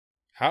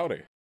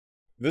Howdy.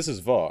 This is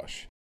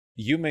Vosh.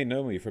 You may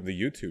know me from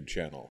the YouTube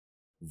channel,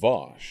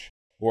 Vosh,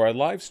 where I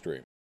live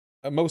stream.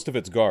 Most of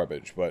it's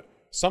garbage, but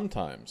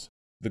sometimes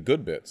the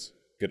good bits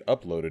get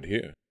uploaded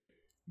here.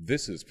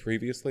 This is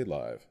Previously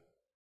Live.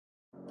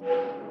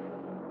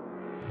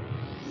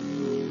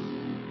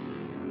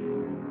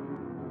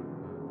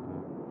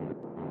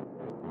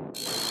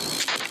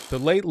 So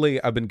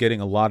lately, I've been getting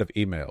a lot of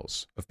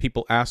emails of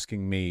people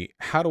asking me,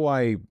 how do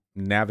I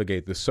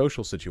navigate this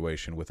social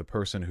situation with a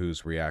person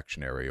who's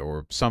reactionary,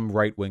 or some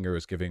right-winger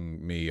is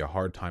giving me a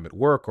hard time at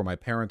work, or my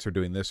parents are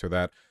doing this or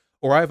that,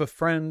 or I have a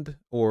friend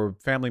or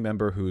family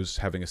member who's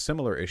having a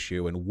similar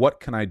issue, and what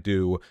can I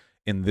do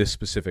in this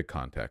specific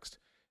context?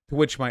 To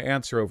which my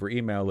answer over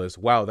email is,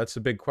 wow, that's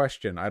a big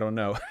question. I don't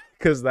know.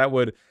 Because that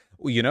would,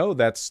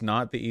 that's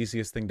not the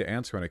easiest thing to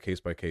answer on a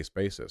case-by-case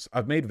basis.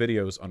 I've made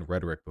videos on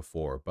rhetoric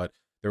before, but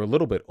they're a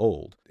little bit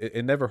old.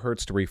 It never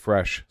hurts to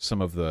refresh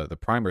some of the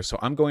primers. So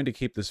I'm going to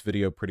keep this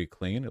video pretty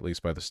clean, at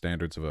least by the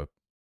standards of a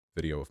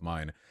video of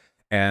mine.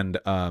 And,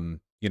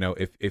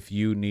 if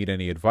you need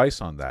any advice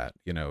on that,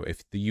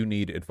 if you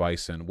need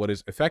advice in what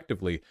is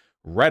effectively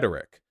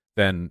rhetoric,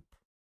 then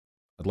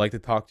I'd like to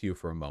talk to you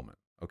for a moment,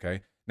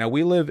 okay? Now,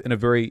 we live in a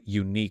very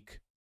unique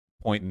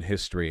point in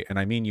history, and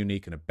I mean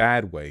unique in a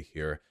bad way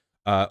here.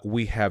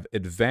 We have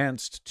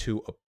advanced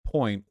to a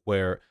point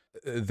where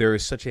there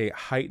is such a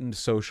heightened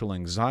social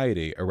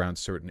anxiety around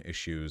certain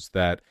issues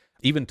that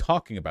even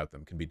talking about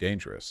them can be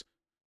dangerous.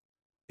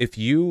 If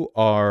you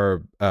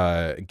are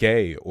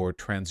gay or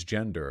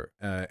transgender,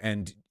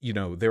 and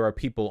there are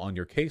people on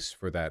your case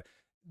for that,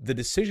 the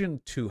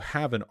decision to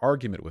have an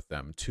argument with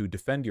them, to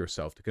defend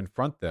yourself, to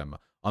confront them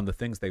on the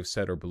things they've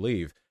said or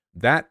believe,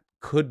 that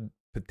could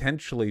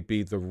potentially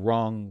be the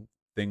wrong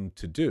thing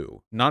to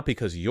do. Not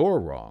because you're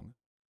wrong,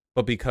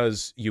 but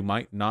because you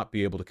might not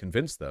be able to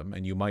convince them,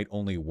 and you might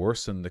only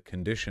worsen the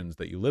conditions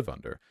that you live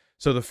under.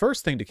 So the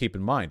first thing to keep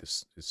in mind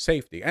is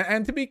safety.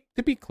 And to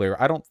be clear,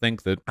 I don't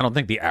think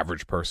the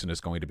average person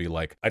is going to be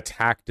like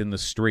attacked in the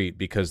street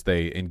because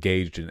they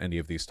engaged in any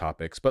of these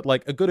topics. But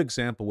like a good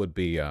example would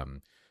be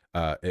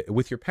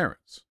with your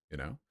parents.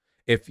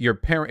 If you're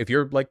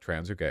like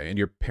trans or gay and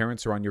your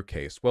parents are on your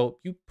case, well,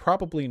 you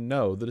probably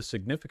know that a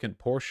significant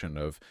portion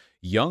of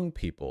young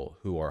people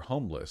who are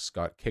homeless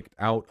got kicked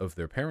out of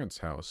their parents'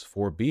 house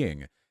for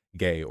being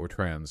gay or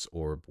trans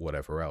or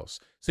whatever else.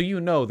 So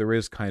there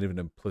is kind of an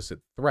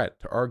implicit threat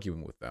to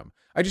arguing with them.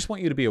 I just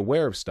want you to be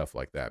aware of stuff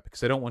like that,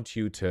 because I don't want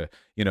you to,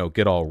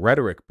 get all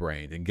rhetoric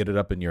brained and get it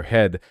up in your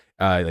head,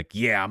 I'm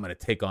going to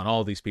take on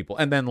all these people,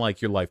 and then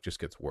your life just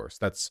gets worse.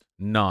 That's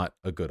not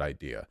a good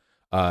idea.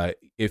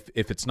 If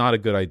it's not a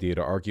good idea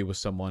to argue with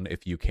someone,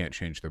 if you can't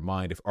change their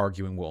mind, if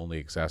arguing will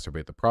only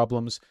exacerbate the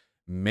problems,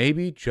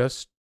 maybe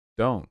just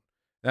don't.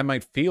 That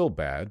might feel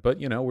bad, but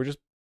we're just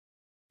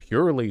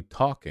purely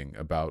talking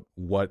about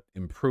what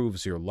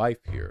improves your life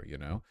here.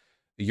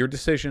 Your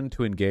decision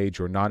to engage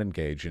or not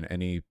engage in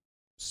any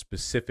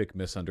specific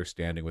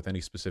misunderstanding with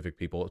any specific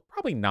people is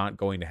probably not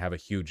going to have a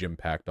huge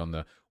impact on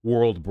the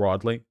world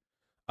broadly.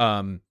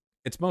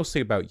 It's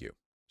mostly about you.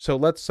 So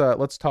let's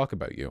talk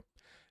about you.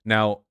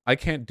 Now, I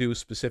can't do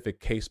specific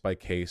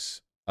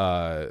case-by-case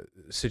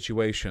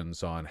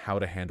situations on how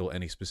to handle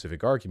any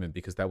specific argument,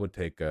 because that would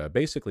take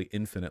basically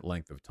infinite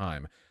length of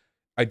time.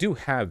 I do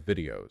have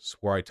videos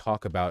where I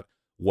talk about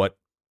what,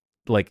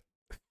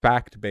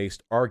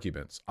 fact-based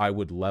arguments I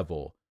would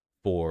level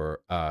for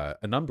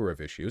a number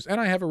of issues,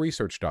 and I have a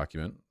research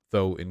document,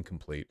 though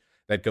incomplete,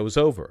 that goes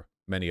over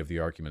many of the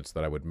arguments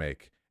that I would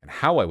make and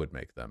how I would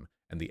make them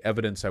and the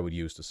evidence I would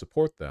use to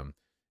support them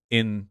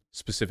in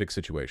specific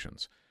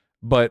situations.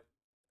 But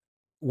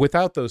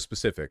without those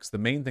specifics, the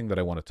main thing that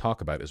I want to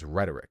talk about is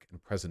rhetoric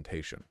and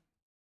presentation.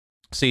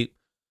 See,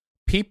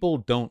 people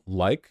don't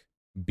like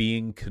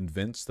being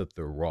convinced that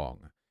they're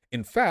wrong.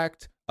 In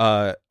fact,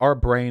 our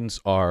brains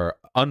are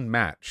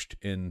unmatched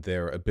in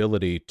their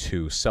ability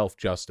to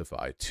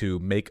self-justify, to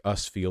make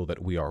us feel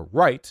that we are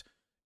right,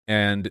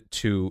 and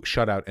to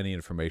shut out any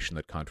information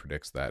that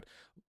contradicts that.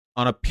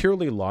 On a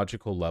purely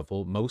logical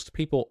level, most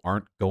people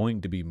aren't going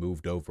to be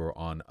moved over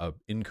on an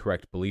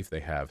incorrect belief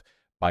they have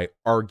by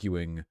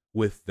arguing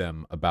with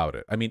them about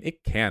it. I mean,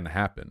 it can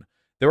happen.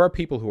 There are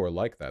people who are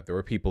like that. There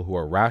are people who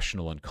are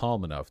rational and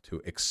calm enough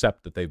to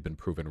accept that they've been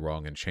proven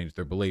wrong and change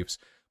their beliefs,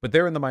 but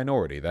they're in the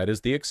minority. That is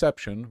the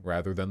exception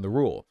rather than the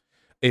rule.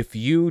 If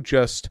you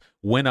just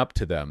went up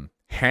to them,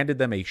 handed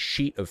them a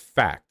sheet of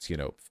facts,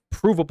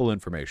 provable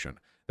information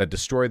that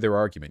destroyed their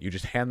argument, you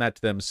just hand that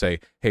to them and say,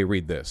 hey,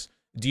 read this.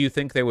 Do you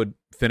think they would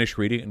finish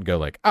reading and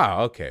go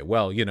okay,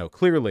 well,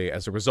 clearly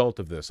as a result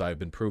of this, I've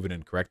been proven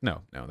incorrect?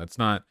 No,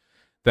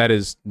 that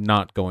is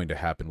not going to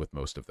happen with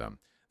most of them.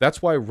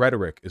 That's why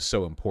rhetoric is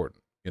so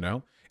important,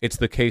 It's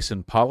the case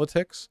in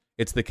politics.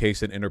 It's the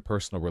case in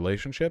interpersonal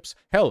relationships.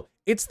 Hell,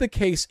 it's the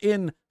case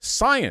in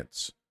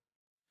science.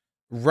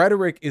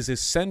 Rhetoric is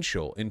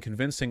essential in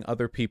convincing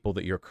other people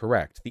that you're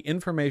correct. The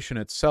information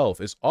itself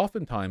is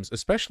oftentimes,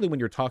 especially when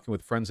you're talking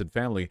with friends and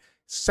family,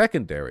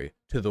 secondary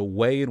to the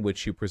way in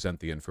which you present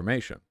the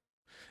information.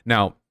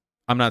 Now,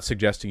 I'm not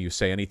suggesting you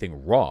say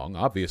anything wrong.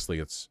 Obviously,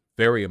 it's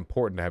very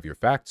important to have your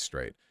facts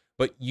straight.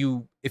 But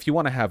if you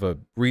want to have a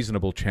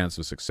reasonable chance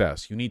of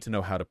success, you need to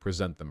know how to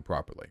present them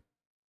properly.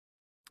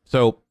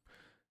 So,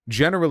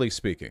 generally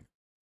speaking,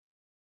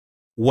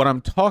 what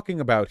I'm talking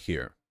about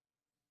here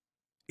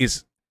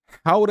is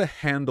how to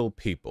handle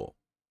people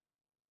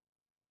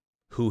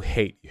who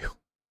hate you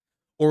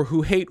or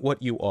who hate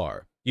what you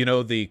are. You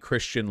know, the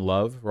Christian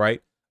love,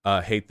 right?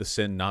 Hate the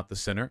sin, not the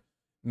sinner.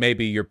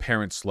 Maybe your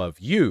parents love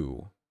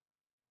you,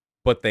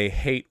 but they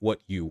hate what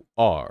you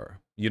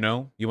are. You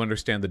know, you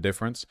understand the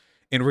difference?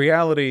 In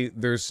reality,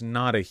 there's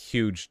not a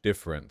huge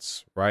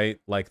difference, right?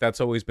 Like,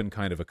 that's always been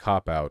kind of a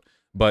cop-out,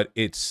 but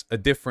it's a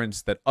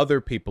difference that other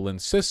people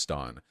insist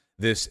on.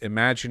 This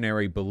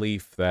imaginary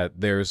belief that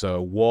there's a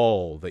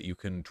wall that you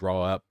can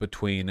draw up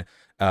between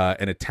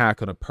an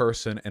attack on a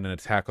person and an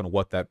attack on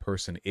what that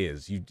person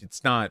is.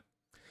 It's not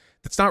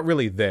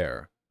really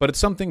there, but it's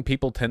something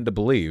people tend to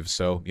believe.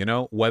 So, you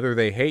know, whether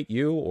they hate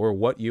you or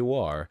what you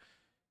are,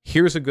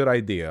 here's a good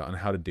idea on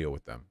how to deal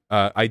with them.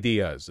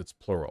 Ideas, it's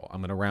plural.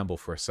 I'm going to ramble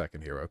for a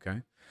second here,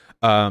 okay?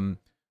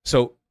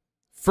 So,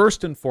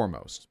 first and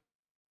foremost,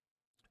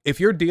 if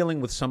you're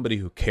dealing with somebody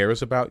who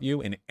cares about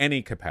you in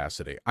any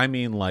capacity, I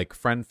mean like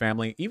friend,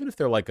 family, even if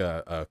they're like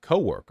a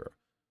coworker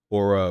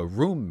or a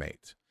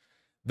roommate,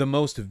 the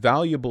most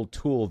valuable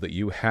tool that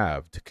you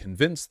have to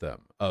convince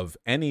them of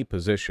any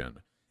position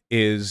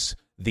is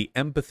the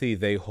empathy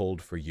they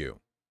hold for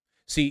you.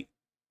 See,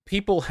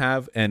 people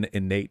have an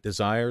innate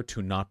desire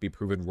to not be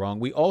proven wrong.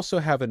 We also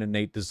have an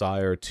innate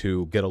desire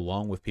to get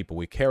along with people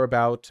we care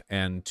about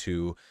and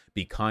to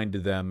be kind to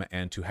them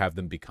and to have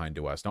them be kind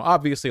to us. Now,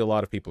 obviously, a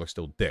lot of people are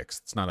still dicks.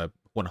 It's not a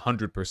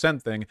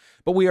 100% thing,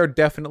 but we are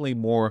definitely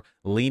more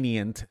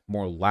lenient,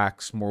 more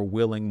lax, more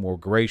willing, more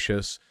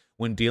gracious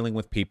when dealing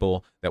with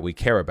people that we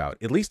care about,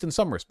 at least in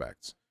some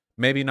respects.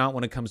 Maybe not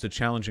when it comes to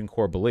challenging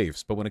core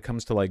beliefs, but when it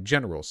comes to like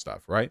general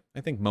stuff, right?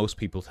 I think most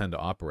people tend to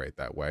operate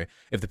that way.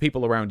 If the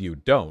people around you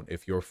don't,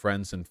 if your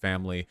friends and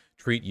family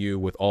treat you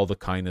with all the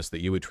kindness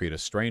that you would treat a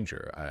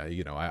stranger,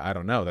 I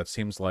don't know. That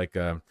seems like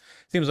kind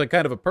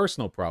of a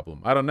personal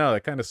problem. I don't know.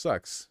 That kind of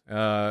sucks.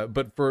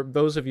 But for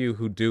those of you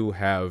who do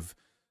have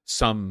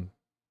some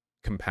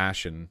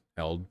compassion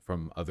held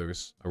from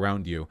others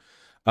around you,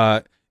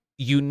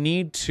 you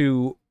need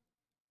to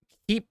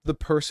keep the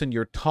person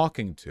you're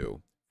talking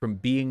to from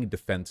being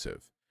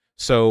defensive.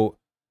 So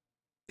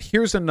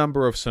here's a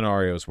number of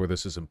scenarios where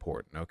this is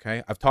important,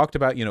 okay? I've talked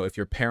about, if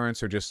your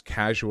parents are just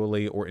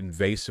casually or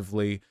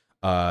invasively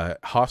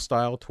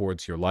hostile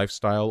towards your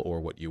lifestyle or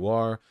what you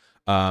are,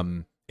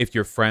 if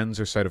your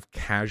friends are sort of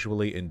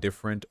casually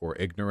indifferent or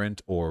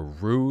ignorant or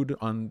rude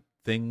on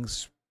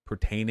things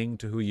pertaining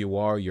to who you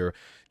are, your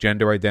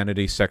gender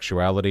identity,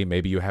 sexuality,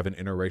 maybe you have an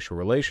interracial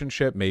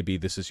relationship, maybe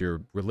this is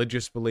your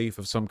religious belief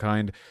of some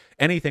kind,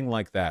 anything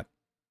like that.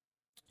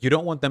 You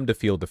don't want them to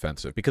feel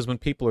defensive, because when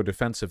people are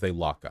defensive, they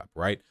lock up,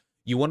 right?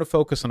 You want to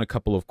focus on a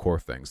couple of core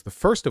things. The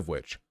first of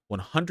which,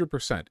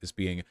 100%, is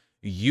being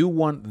you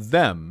want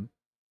them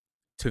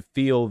to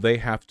feel they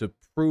have to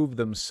prove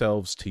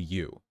themselves to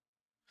you.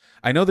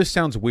 I know this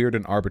sounds weird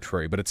and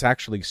arbitrary, but it's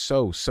actually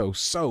so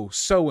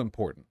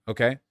important,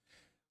 okay?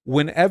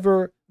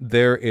 Whenever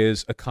there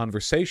is a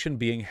conversation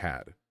being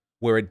had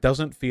where it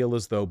doesn't feel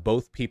as though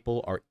both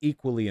people are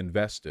equally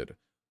invested,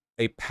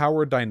 a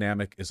power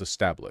dynamic is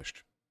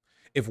established.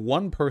 If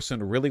one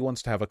person really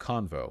wants to have a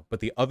convo, but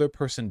the other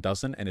person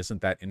doesn't and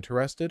isn't that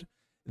interested,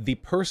 the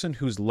person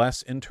who's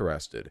less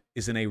interested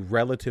is in a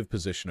relative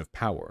position of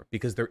power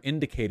because they're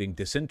indicating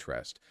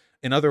disinterest.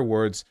 In other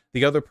words,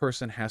 the other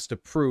person has to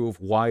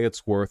prove why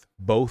it's worth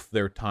both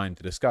their time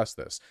to discuss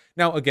this.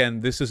 Now,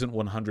 again, this isn't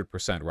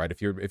 100%, right?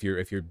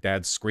 If your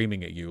dad's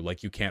screaming at you,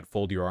 like, you can't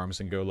fold your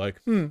arms and go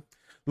like,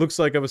 looks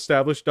like I've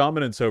established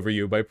dominance over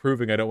you by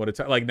proving I don't want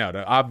to like, no,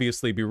 to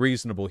obviously be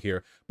reasonable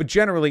here. But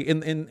generally,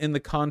 in the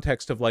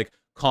context of like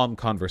calm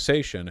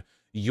conversation,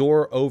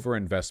 your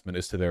overinvestment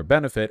is to their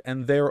benefit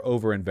and their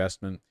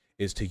overinvestment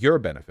is to your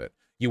benefit.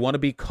 You want to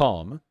be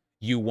calm.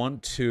 You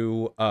want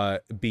to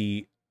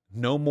be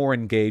no more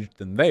engaged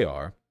than they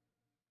are,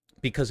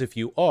 because if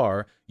you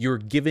are, you're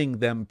giving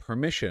them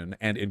permission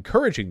and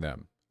encouraging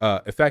them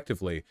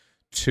effectively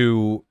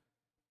to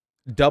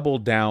double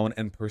down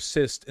and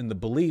persist in the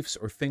beliefs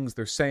or things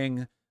they're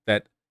saying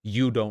that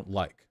you don't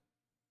like.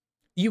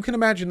 You can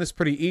imagine this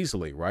pretty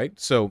easily, right?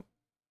 So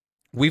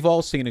we've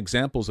all seen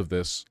examples of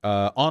this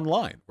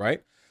online,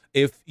 right?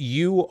 If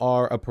you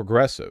are a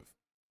progressive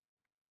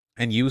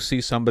and you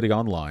see somebody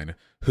online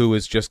who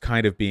is just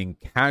kind of being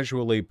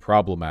casually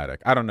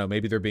problematic, I don't know,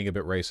 maybe they're being a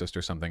bit racist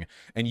or something,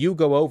 and you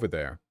go over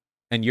there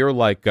and you're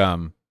like,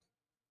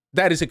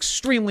 that is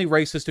extremely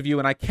racist of you,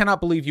 and I cannot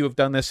believe you have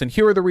done this, and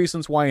here are the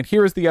reasons why, and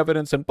here is the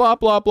evidence, and blah,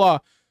 blah, blah.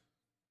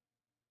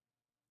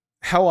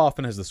 How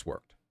often has this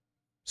worked?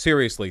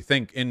 Seriously,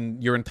 think in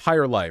your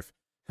entire life,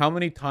 how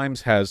many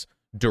times has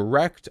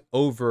direct,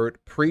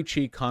 overt,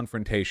 preachy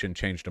confrontation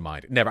changed a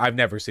mind? Never. I've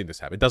never seen this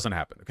happen. It doesn't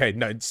happen. Okay,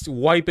 no,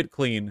 wipe it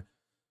clean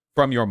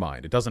from your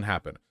mind. It doesn't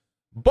happen.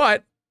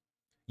 But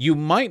You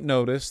might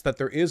notice that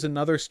there is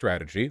another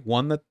strategy,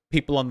 one that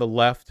people on the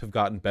left have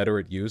gotten better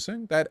at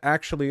using, that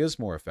actually is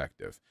more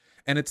effective.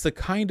 And it's the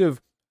kind of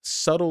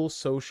subtle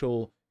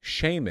social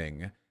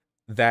shaming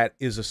that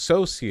is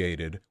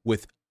associated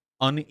with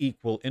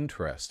unequal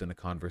interest in a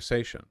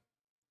conversation.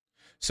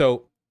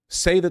 So,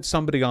 say that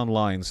somebody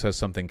online says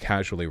something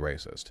casually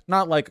racist,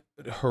 not like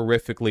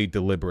horrifically,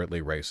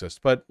 deliberately racist,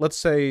 but let's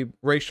say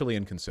racially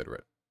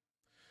inconsiderate.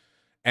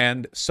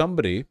 And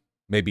somebody,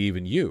 maybe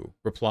even you,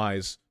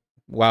 replies,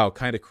 "Wow,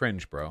 kind of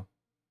cringe, bro."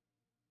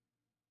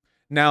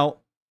 Now,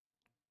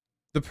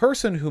 the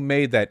person who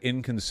made that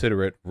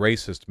inconsiderate,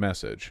 racist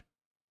message,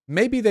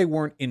 maybe they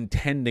weren't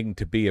intending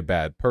to be a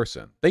bad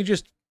person. They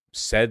just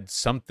said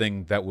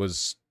something that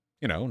was,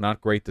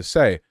 not great to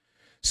say.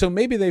 So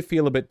maybe they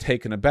feel a bit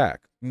taken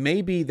aback.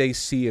 Maybe they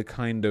see a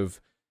kind of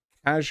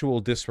casual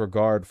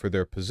disregard for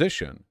their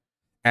position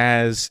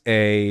as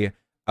a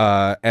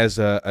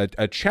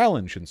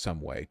challenge in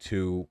some way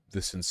to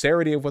the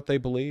sincerity of what they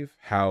believe,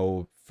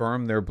 how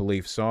firm their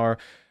beliefs are,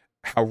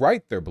 how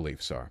right their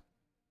beliefs are.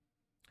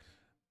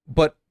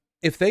 But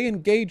if they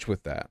engage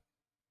with that,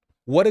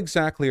 what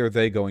exactly are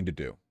they going to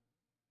do?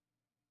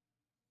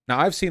 Now,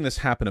 I've seen this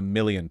happen a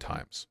million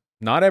times.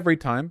 Not every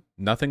time,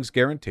 nothing's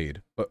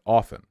guaranteed, but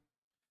often.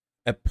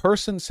 A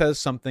person says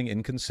something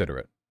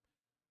inconsiderate.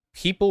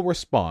 People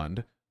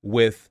respond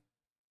with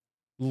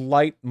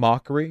light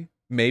mockery,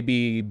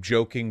 maybe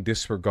joking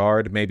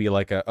disregard, maybe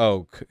like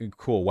oh,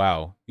 cool,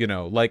 wow.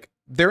 Like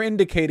they're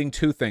indicating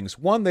two things.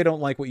 One, they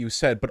don't like what you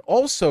said, but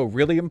also,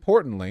 really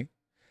importantly,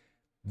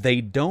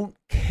 they don't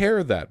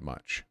care that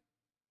much.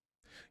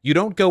 You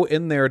don't go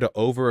in there to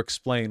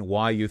over-explain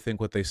why you think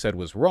what they said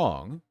was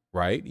wrong,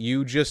 right?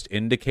 You just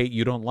indicate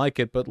you don't like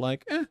it, but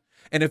like, eh.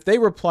 And if they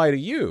reply to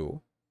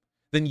you,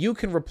 then you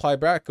can reply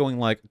back going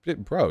like,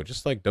 bro,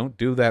 just like don't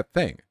do that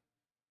thing.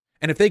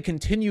 And if they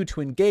continue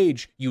to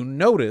engage, you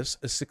notice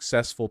a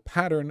successful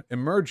pattern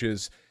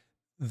emerges.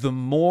 The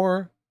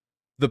more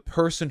the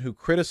person who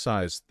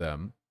criticized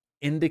them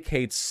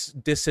indicates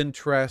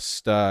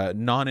disinterest,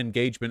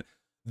 non-engagement,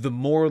 the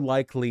more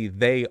likely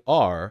they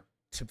are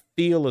to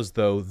feel as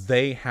though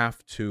they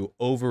have to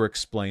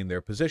over-explain their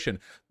position.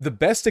 The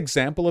best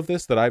example of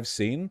this that I've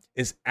seen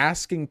is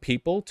asking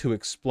people to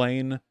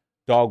explain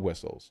dog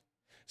whistles.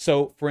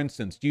 So, for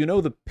instance, do you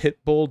know the pit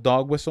bull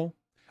dog whistle?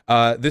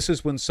 This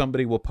is when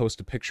somebody will post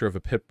a picture of a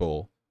pit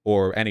bull,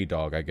 or any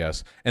dog, I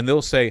guess, and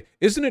they'll say,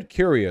 "Isn't it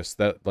curious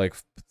that like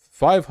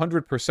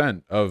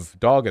 500% of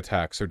dog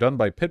attacks are done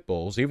by pit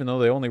bulls, even though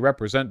they only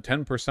represent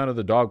 10% of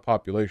the dog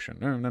population?"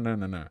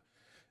 No.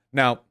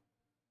 Now,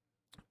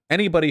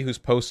 anybody who's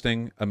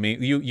posting,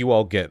 you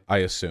all get, I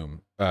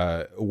assume,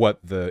 what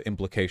the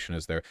implication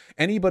is there.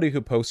 Anybody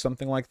who posts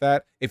something like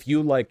that, if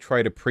you like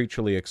try to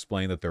preachily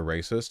explain that they're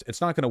racist,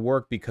 it's not going to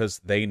work because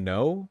they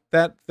know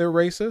that they're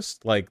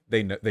racist. Like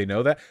they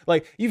know that.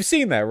 Like you've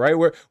seen that, right?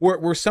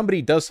 Where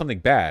somebody does something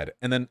bad,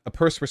 and then a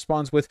person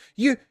responds with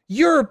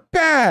 "You're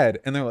bad,"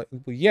 and they're like,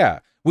 well, "Yeah."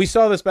 We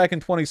saw this back in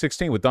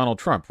 2016 with Donald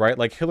Trump, right?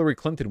 Like Hillary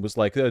Clinton was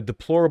like,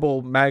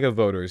 deplorable MAGA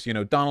voters.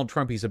 Donald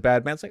Trump, he's a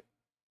bad man. It's like,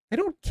 I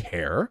don't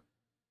care.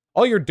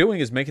 All you're doing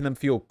is making them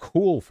feel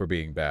cool for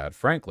being bad,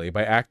 frankly,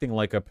 by acting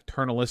like a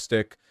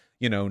paternalistic,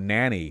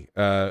 nanny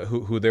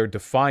who they're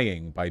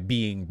defying by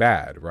being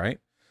bad, right?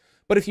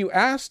 But if you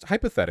asked,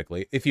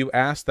 hypothetically, if you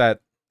asked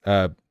that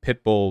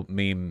pit bull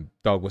meme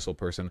dog whistle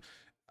person,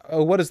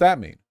 what does that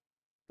mean?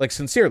 Like,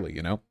 sincerely,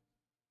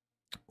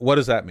 what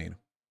does that mean?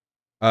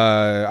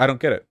 I don't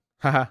get it.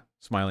 Haha,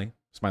 smiley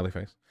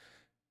face.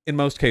 In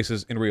most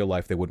cases, in real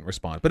life, they wouldn't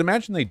respond. But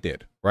imagine they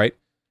did, right?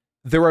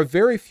 There are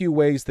very few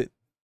ways that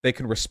they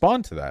can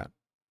respond to that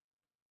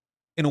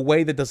in a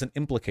way that doesn't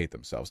implicate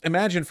themselves.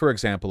 Imagine, for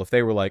example, if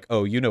they were like,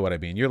 "Oh, you know what I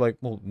mean." You're like,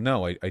 "Well,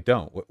 no, I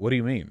don't. What do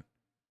you mean?"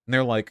 And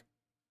they're like,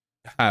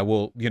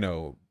 well,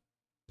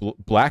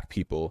 black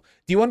people.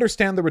 Do you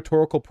understand the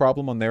rhetorical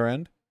problem on their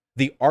end?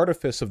 The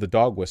artifice of the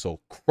dog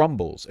whistle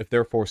crumbles if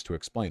they're forced to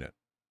explain it.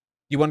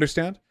 You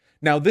understand?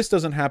 Now, this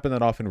doesn't happen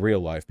that often in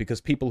real life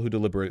because people who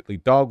deliberately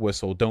dog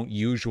whistle don't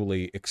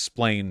usually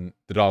explain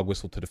the dog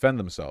whistle to defend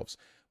themselves.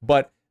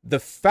 But the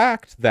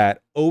fact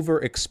that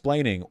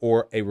over-explaining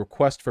or a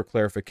request for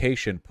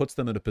clarification puts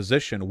them in a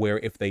position where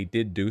if they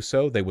did do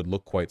so, they would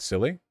look quite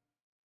silly,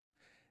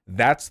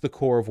 that's the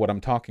core of what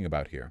I'm talking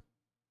about here.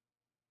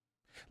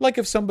 Like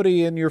if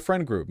somebody in your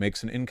friend group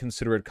makes an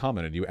inconsiderate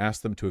comment and you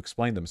ask them to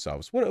explain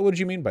themselves, what do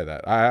you mean by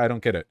that? I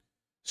don't get it.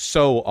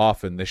 So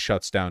often this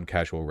shuts down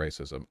casual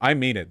racism. I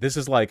mean it. This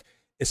is like,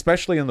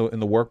 especially in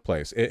the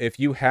workplace, if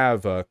you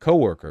have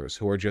coworkers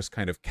who are just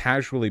kind of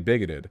casually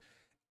bigoted,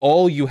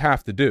 all you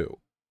have to do,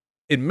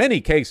 in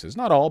many cases,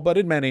 not all, but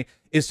in many,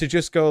 is to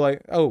just go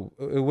like, "Oh,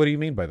 what do you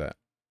mean by that?"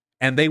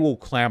 And they will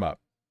clam up.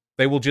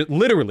 They will just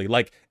literally,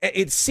 like,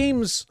 it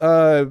seems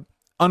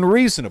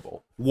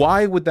unreasonable.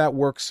 Why would that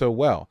work so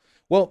well?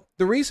 Well,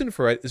 the reason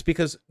for it is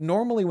because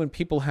normally when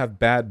people have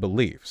bad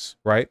beliefs,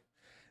 right,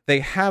 they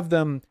have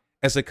them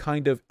as a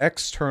kind of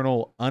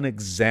external,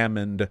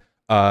 unexamined,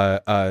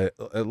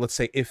 let's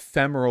say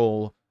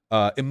ephemeral,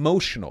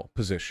 emotional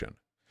position.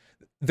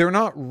 they're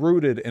not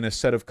rooted in a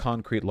set of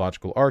concrete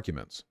logical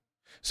arguments.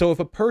 So if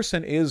a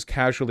person is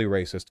casually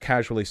racist,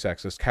 casually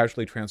sexist,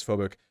 casually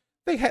transphobic,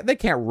 they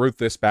can't root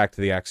this back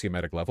to the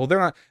axiomatic level.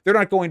 They're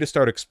not going to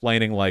start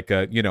explaining like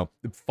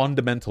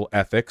fundamental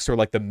ethics or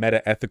like the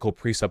meta ethical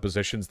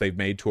presuppositions they've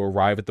made to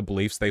arrive at the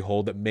beliefs they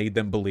hold that made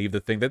them believe the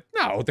thing that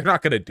no, they're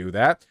not going to do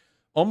that.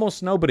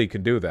 Almost nobody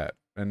can do that,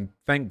 and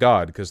thank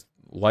God, because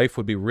life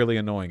would be really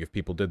annoying if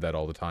people did that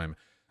all the time.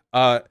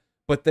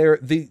 But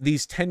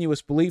these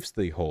tenuous beliefs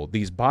they hold,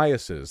 these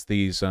biases,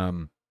 these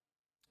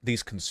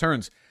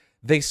concerns,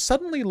 they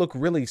suddenly look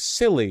really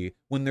silly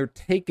when they're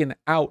taken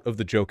out of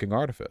the joking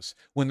artifice,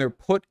 when they're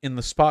put in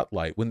the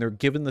spotlight, when they're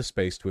given the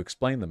space to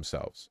explain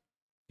themselves.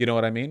 You know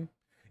what I mean?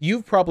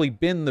 You've probably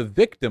been the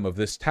victim of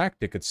this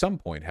tactic at some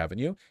point, haven't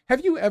you?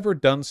 Have you ever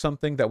done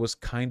something that was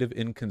kind of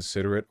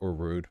inconsiderate or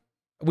rude?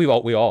 We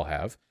all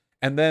have.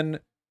 And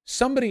then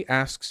somebody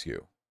asks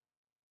you,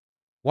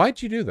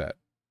 why'd you do that?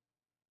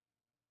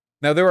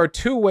 Now, there are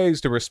two ways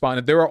to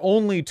respond. There are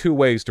only two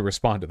ways to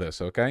respond to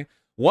this, okay?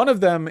 One of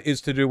them is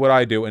to do what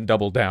I do and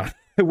double down.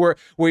 where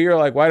you're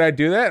like, why'd I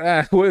do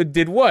that?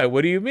 Did what?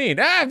 What do you mean?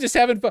 I'm just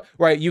having fun.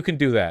 Right, you can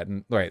do that.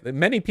 And, right,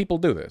 many people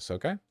do this,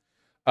 okay?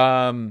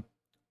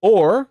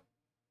 Or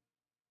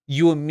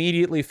you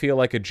immediately feel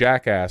like a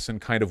jackass and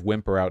kind of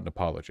whimper out an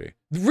apology.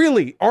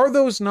 Really, are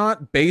those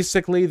not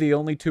basically the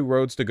only two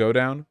roads to go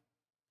down?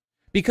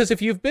 Because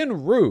if you've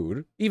been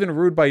rude, even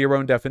rude by your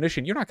own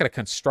definition, you're not going to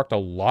construct a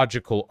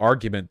logical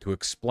argument to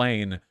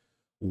explain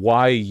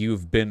why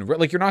you've been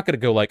like, you're not going to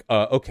go like,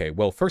 okay,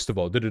 well, first of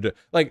all,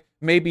 like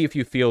maybe if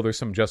you feel there's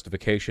some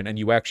justification and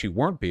you actually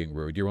weren't being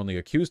rude, you're only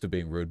accused of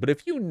being rude. But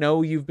if you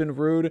know you've been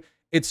rude,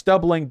 it's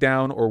doubling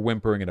down or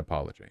whimpering an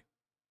apology,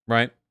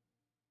 right?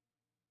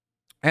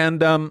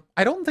 And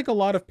I don't think a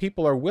lot of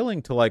people are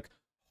willing to like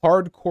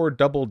hardcore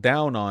double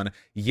down on,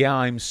 yeah,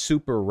 I'm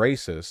super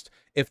racist,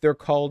 if they're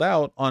called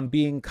out on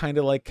being kind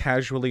of like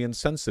casually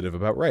insensitive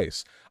about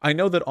race. I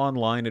know that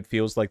online it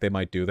feels like they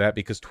might do that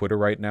because Twitter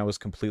right now is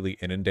completely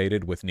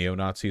inundated with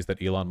neo-Nazis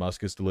that Elon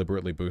Musk is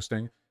deliberately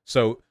boosting.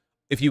 So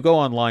if you go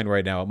online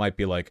right now, it might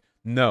be like,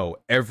 no,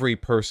 every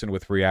person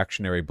with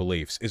reactionary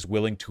beliefs is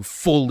willing to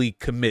fully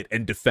commit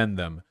and defend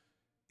them.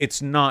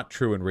 It's not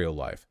true in real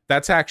life.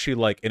 That's actually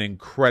like an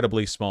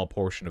incredibly small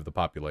portion of the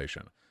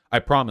population. I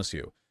promise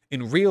you.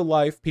 In real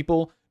life,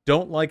 people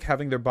don't like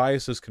having their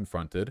biases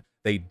confronted,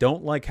 they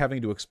don't like having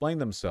to explain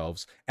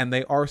themselves, and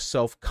they are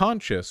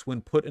self-conscious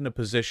when put in a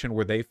position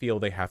where they feel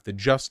they have to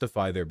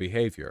justify their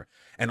behavior.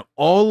 And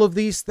all of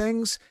these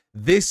things,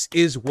 this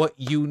is what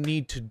you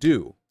need to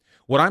do.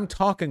 What I'm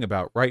talking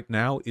about right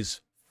now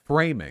is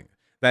framing.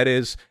 That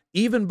is,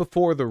 even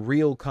before the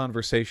real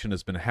conversation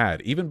has been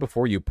had, even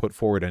before you put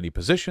forward any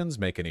positions,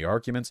 make any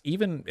arguments,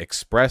 even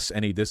express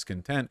any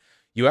discontent,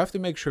 you have to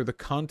make sure the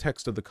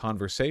context of the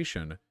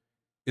conversation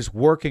is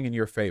working in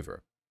your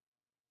favor.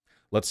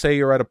 Let's say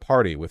you're at a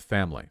party with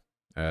family,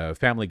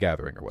 family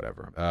gathering or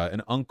whatever.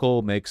 An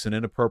uncle makes an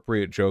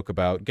inappropriate joke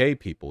about gay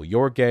people.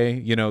 You're gay,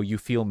 you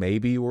feel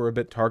maybe you were a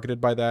bit targeted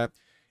by that.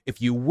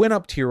 If you went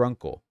up to your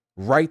uncle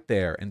right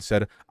there and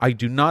said, I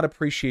do not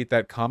appreciate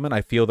that comment, I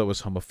feel that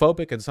was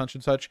homophobic and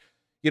such,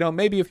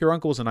 maybe if your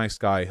uncle's a nice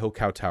guy, he'll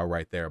kowtow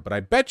right there. But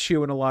I bet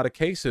you in a lot of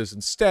cases,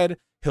 instead,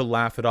 he'll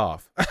laugh it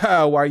off.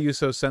 Why are you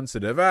so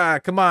sensitive?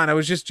 Come on, I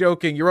was just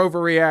joking. You're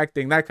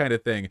overreacting, that kind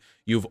of thing.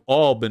 You've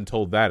all been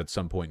told that at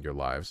some point in your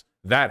lives.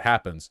 That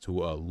happens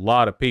to a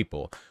lot of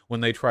people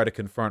when they try to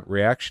confront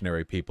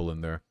reactionary people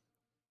in their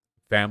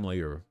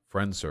family or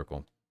friend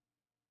circle.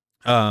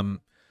 But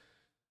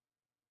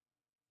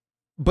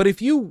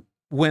if you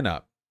went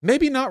up,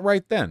 maybe not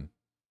right then,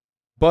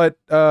 but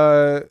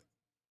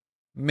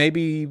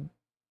maybe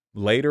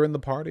later in the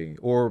party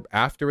or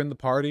after in the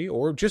party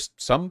or just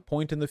some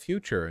point in the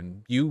future,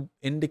 and you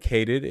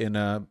indicated in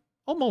a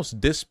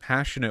almost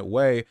dispassionate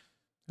way,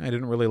 I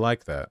didn't really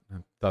like that. I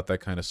thought that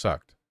kind of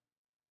sucked.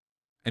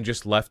 And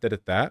just left it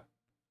at that.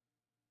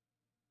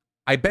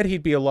 I bet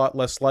he'd be a lot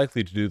less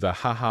likely to do the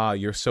haha,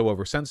 you're so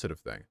oversensitive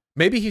thing.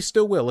 Maybe he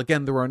still will.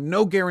 Again, there are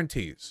no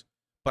guarantees.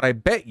 But I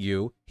bet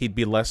you he'd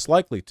be less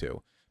likely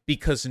to.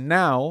 Because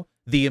now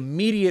the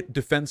immediate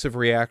defensive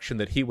reaction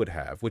that he would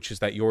have, which is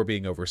that you're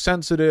being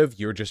oversensitive,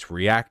 you're just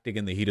reacting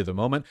in the heat of the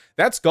moment,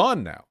 that's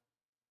gone now.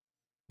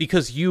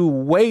 Because you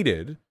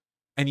waited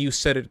and you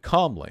said it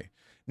calmly.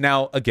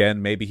 Now,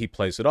 again, maybe he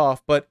plays it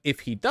off, but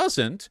if he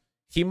doesn't,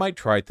 he might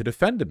try to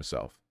defend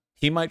himself.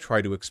 He might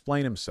try to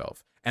explain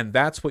himself. And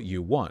that's what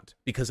you want,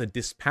 because a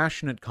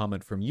dispassionate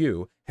comment from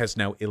you has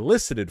now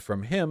elicited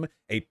from him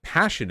a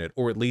passionate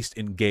or at least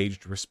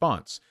engaged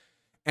response.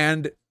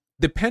 And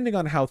depending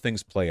on how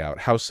things play out,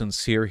 how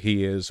sincere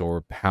he is,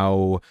 or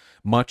how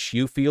much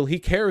you feel he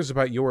cares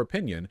about your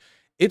opinion,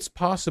 it's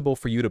possible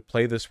for you to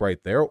play this right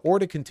there or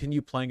to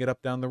continue playing it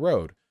up down the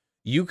road.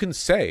 You can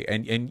say,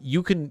 and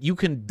you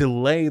can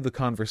delay the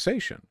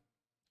conversation.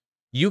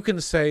 You can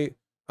say,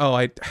 oh,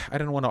 I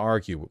didn't want to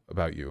argue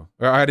about you,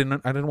 or I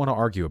didn't want to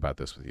argue about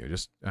this with you.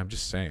 I'm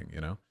just saying,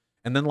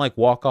 and then like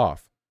walk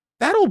off.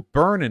 That'll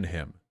burn in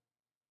him.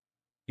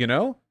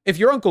 If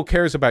your uncle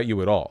cares about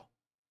you at all,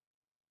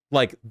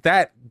 Like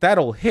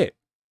that'll hit.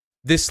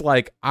 This,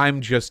 like,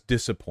 I'm just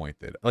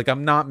disappointed. Like,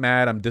 I'm not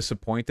mad, I'm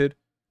disappointed.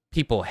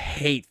 People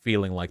hate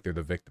feeling like they're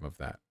the victim of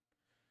that.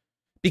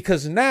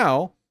 Because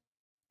now,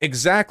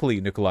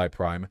 exactly, Nikolai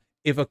Prime,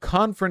 if a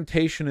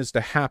confrontation is to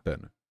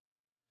happen,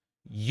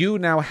 you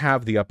now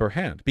have the upper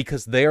hand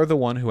because they're the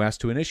one who has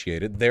to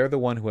initiate it. They're the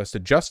one who has to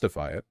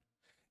justify it.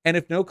 And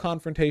if no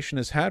confrontation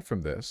is had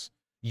from this,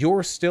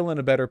 you're still in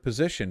a better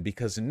position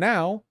because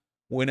now,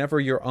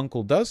 whenever your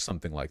uncle does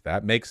something like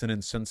that, makes an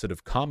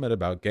insensitive comment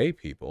about gay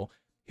people,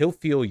 he'll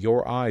feel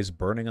your eyes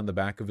burning on the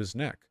back of his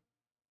neck.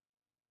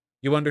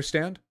 You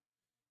understand?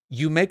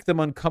 You make them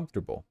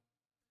uncomfortable.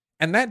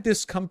 And that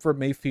discomfort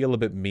may feel a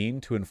bit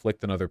mean to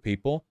inflict on other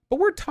people, but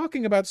we're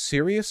talking about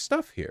serious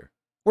stuff here.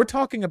 We're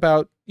talking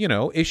about,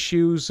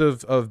 issues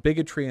of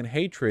bigotry and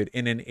hatred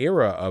in an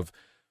era of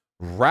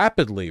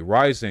rapidly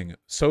rising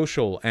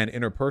social and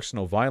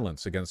interpersonal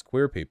violence against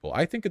queer people.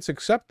 I think it's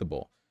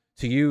acceptable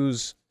to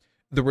use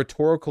the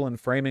rhetorical and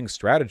framing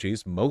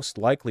strategies most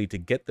likely to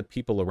get the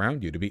people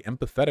around you to be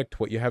empathetic to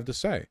what you have to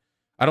say.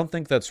 I don't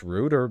think that's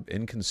rude or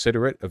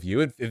inconsiderate of you.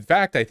 In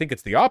fact, I think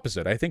it's the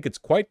opposite. I think it's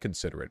quite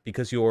considerate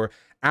because you're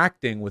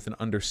acting with an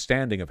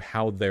understanding of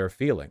how they're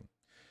feeling.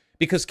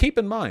 Because keep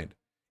in mind,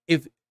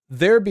 if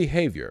their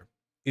behavior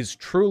is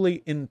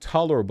truly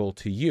intolerable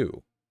to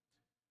you,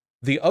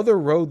 the other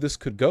road this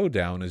could go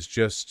down is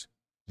just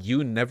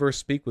you never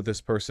speak with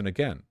this person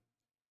again.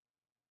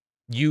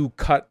 You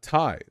cut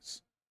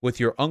ties with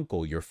your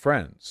uncle, your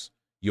friends,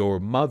 your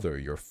mother,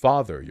 your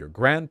father, your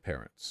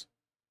grandparents.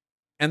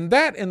 And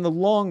that, in the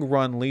long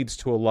run, leads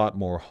to a lot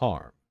more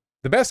harm.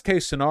 The best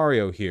case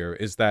scenario here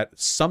is that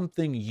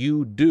something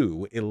you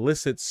do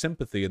elicits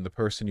sympathy in the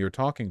person you're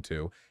talking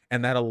to,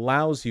 and that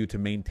allows you to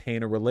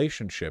maintain a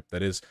relationship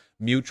that is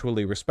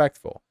mutually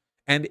respectful.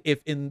 And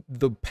if in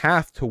the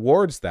path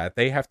towards that,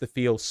 they have to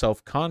feel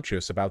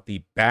self-conscious about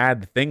the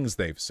bad things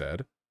they've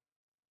said,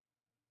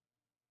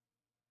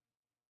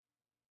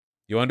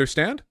 you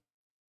understand?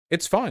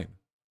 It's fine.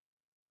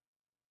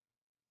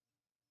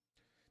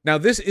 Now,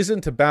 this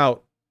isn't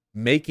about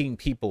making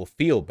people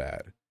feel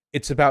bad.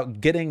 It's about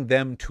getting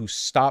them to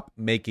stop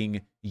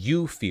making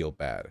you feel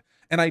bad.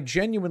 And I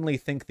genuinely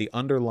think the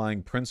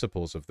underlying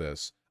principles of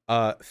this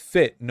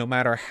fit no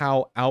matter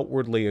how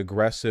outwardly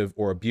aggressive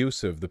or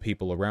abusive the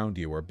people around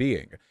you are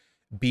being.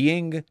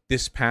 Being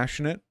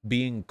dispassionate,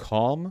 being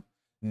calm,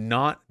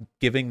 not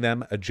giving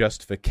them a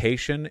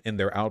justification in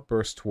their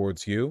outburst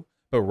towards you,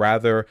 but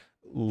rather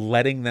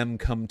letting them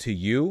come to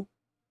you,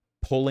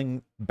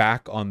 pulling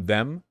back on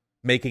them,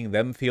 making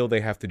them feel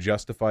they have to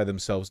justify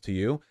themselves to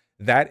you.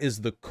 That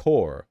is the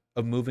core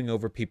of moving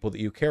over people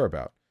that you care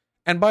about.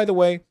 And by the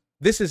way,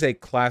 this is a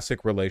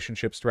classic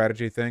relationship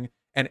strategy thing,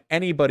 and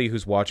anybody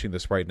who's watching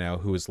this right now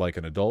who is like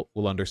an adult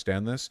will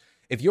understand this.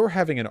 If you're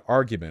having an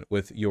argument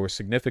with your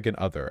significant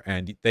other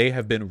and they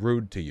have been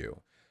rude to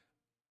you,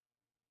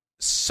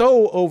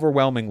 so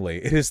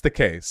overwhelmingly it is the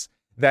case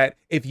that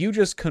if you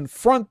just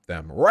confront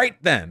them right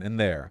then and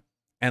there,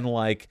 and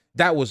like,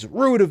 that was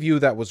rude of you,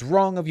 that was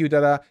wrong of you,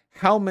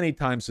 how many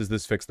times does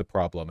this fix the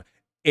problem?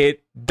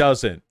 It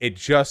doesn't. It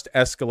just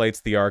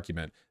escalates the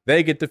argument.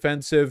 They get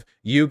defensive,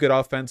 you get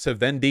offensive,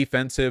 then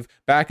defensive,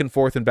 back and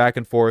forth and back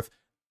and forth.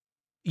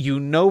 You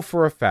know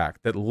for a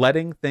fact that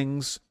letting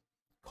things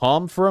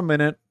calm for a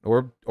minute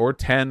or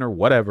 10 or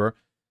whatever,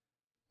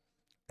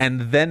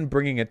 and then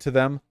bringing it to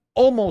them,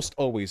 almost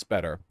always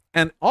better.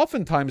 And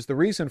oftentimes the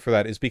reason for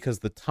that is because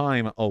the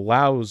time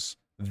allows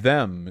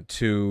them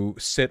to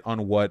sit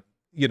on what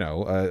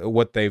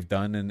they've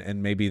done,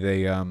 and maybe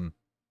they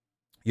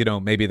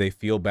maybe they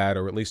feel bad,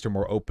 or at least are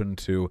more open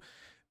to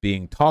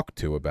being talked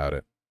to about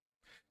it.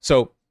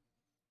 So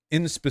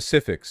in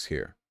specifics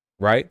here,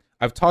 right?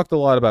 I've talked a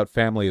lot about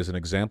family as an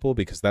example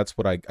because that's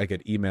what I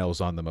get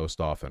emails on the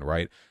most often,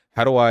 right?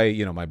 How do I,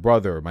 my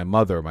brother, my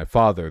mother, my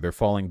father, they're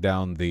falling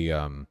down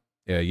the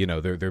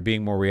they're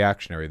being more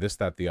reactionary, this,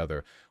 that, the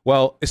other.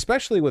 Well,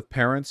 especially with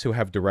parents who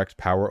have direct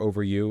power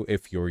over you,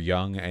 if you're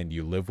young and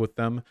you live with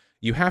them,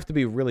 you have to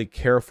be really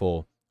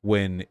careful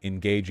when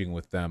engaging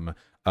with them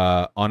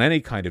on any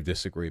kind of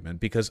disagreement,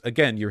 because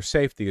again, your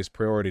safety is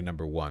priority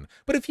number one.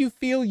 But if you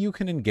feel you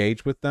can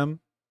engage with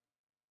them,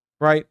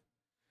 right,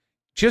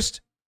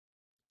 just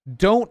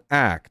don't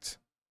act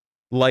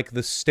like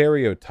the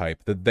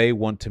stereotype that they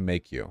want to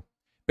make you.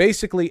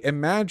 Basically,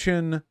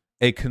 imagine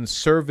a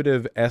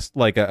conservative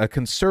a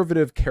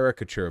conservative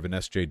caricature of an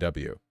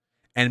SJW,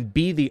 and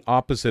be the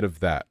opposite of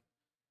that.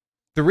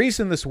 The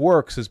reason this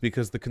works is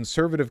because the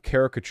conservative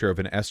caricature of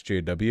an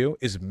SJW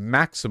is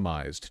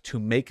maximized to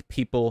make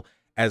people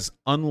as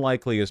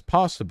unlikely as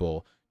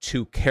possible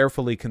to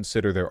carefully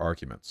consider their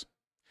arguments.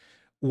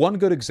 One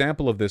good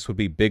example of this would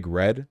be Big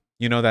Red.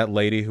 You know, that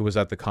lady who was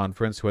at the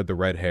conference who had the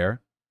red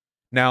hair?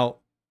 Now,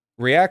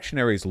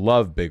 reactionaries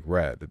love Big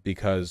Red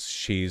because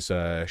she's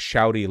a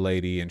shouty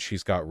lady and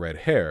she's got red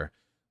hair.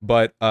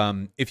 But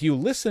if you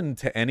listen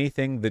to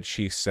anything that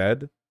she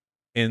said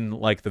in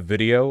like the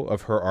video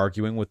of her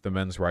arguing with the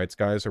men's rights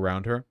guys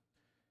around her,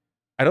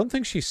 I don't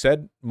think she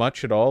said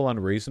much at all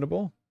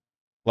unreasonable.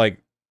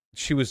 Like,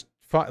 she was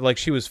fine. Like,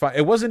 she was fine.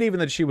 It wasn't even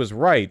that she was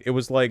right. It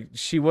was like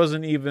she was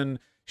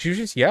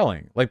just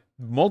yelling. Like,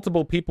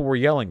 multiple people were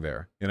yelling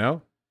there, you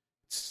know?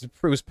 It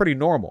was pretty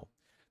normal.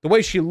 The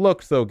way she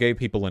looked, though, gave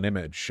people an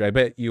image. I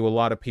bet you a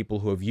lot of people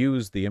who have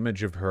used the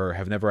image of her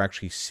have never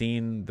actually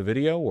seen the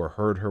video or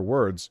heard her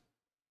words.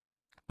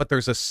 But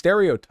there's a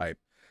stereotype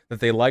that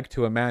they like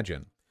to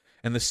imagine.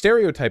 And the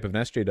stereotype of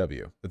an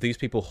SJW that these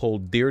people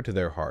hold dear to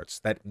their hearts,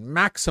 that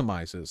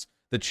maximizes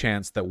the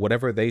chance that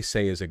whatever they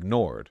say is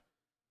ignored,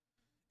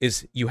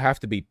 is you have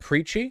to be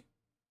preachy,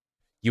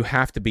 you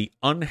have to be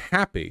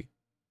unhappy,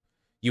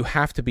 you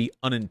have to be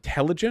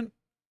unintelligent,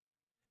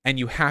 and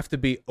you have to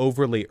be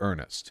overly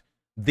earnest.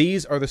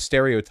 These are the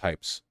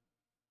stereotypes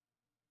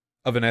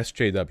of an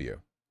SJW,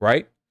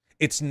 right?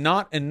 It's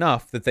not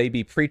enough that they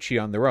be preachy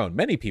on their own.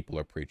 Many people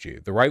are preachy.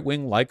 The right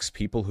wing likes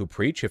people who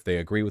preach if they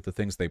agree with the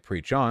things they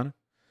preach on.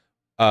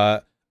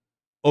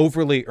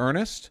 Overly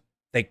earnest,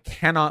 they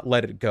cannot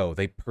let it go.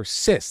 They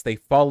persist. They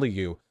follow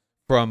you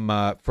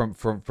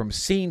from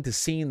scene to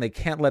scene. They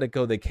can't let it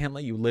go. They can't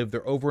let you live.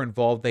 They're over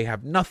involved. They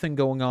have nothing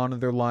going on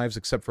in their lives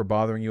except for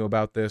bothering you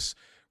about this,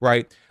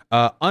 right?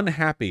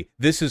 Unhappy.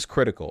 This is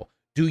critical.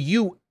 Do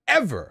you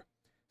ever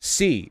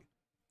see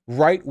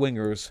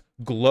right-wingers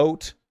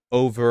gloat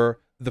over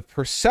the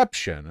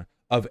perception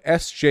of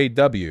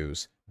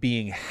SJWs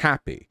being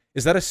happy?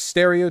 Is that a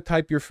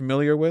stereotype you're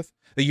familiar with?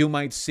 That you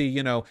might see,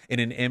 you know, in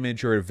an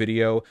image or a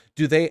video?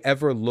 Do they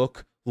ever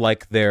look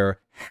like they're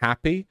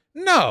happy?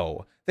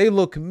 No. They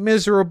look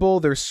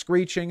miserable, they're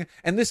screeching,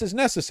 and this is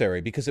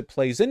necessary because it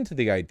plays into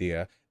the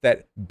idea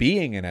that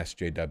being an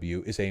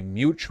SJW is a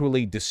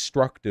mutually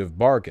destructive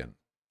bargain.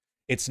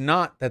 It's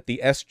not that the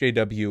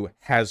SJW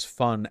has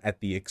fun at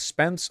the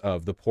expense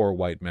of the poor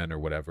white men or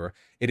whatever.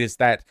 It is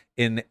that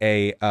in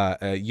a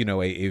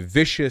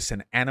vicious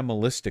and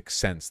animalistic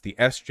sense, the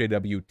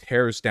SJW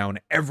tears down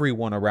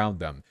everyone around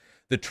them.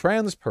 The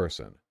trans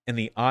person, in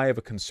the eye of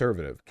a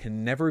conservative,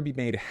 can never be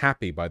made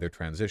happy by their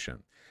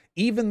transition.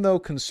 Even though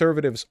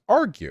conservatives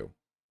argue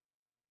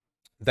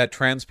that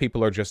trans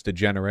people are just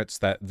degenerates,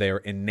 that they're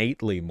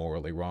innately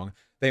morally wrong,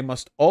 they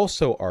must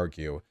also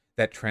argue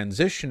that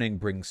transitioning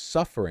brings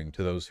suffering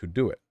to those who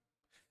do it.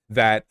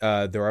 That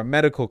there are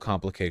medical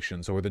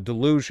complications, or the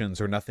delusions,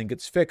 or nothing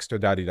gets fixed, or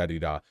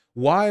da-di-da-di-da.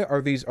 Why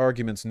are these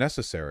arguments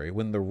necessary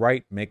when the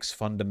right makes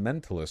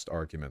fundamentalist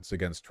arguments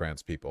against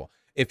trans people?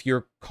 If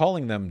you're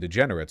calling them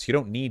degenerates, you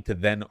don't need to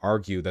then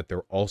argue that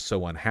they're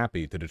also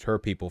unhappy to deter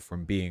people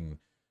from being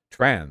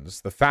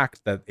trans. The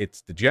fact that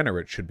it's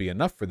degenerate should be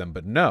enough for them,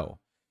 but no.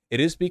 It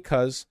is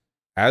because,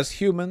 as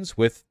humans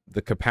with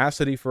the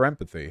capacity for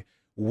empathy,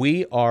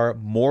 we are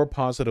more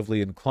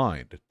positively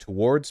inclined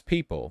towards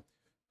people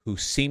who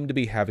seem to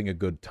be having a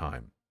good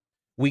time.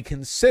 We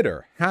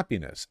consider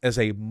happiness as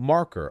a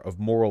marker of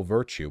moral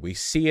virtue. We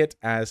see it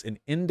as an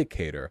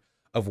indicator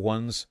of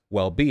one's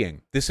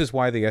well-being. This is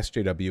why the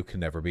SJW can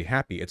never be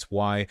happy. It's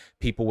why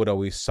people would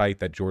always cite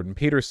that Jordan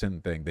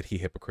Peterson thing that he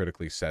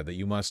hypocritically said, that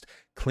you must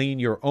clean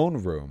your own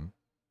room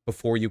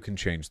before you can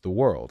change the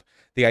world.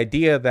 The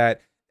idea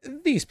that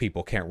these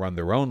people can't run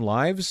their own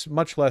lives,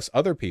 much less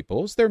other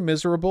people's. They're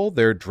miserable.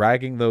 They're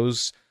dragging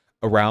those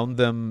around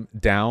them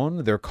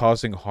down. They're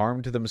causing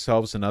harm to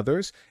themselves and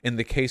others. In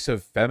the case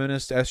of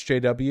feminist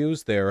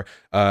SJWs, they're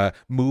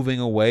moving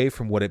away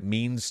from what it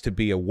means to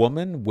be a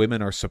woman.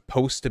 Women are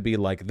supposed to be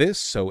like this,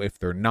 so if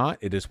they're not,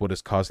 it is what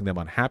is causing them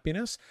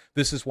unhappiness.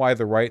 This is why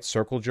the right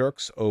circle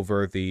jerks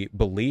over the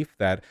belief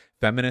that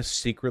feminists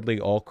secretly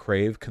all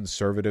crave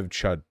conservative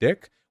chud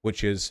dick,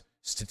 which is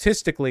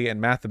statistically and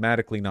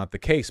mathematically not the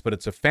case, but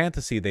it's a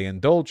fantasy they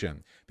indulge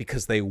in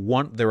because they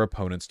want their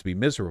opponents to be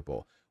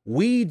miserable.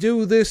 We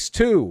do this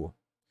too.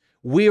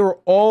 We are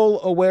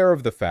all aware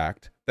of the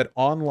fact that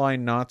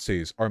online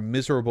Nazis are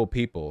miserable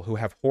people who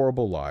have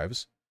horrible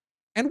lives,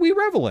 and we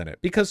revel in it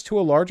because to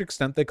a large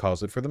extent they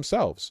cause it for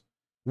themselves.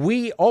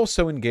 We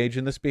also engage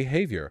in this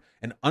behavior,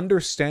 and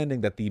understanding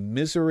that the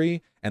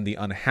misery and the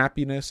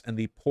unhappiness and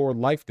the poor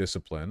life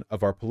discipline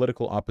of our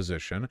political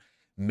opposition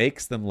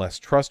makes them less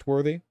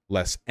trustworthy,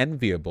 less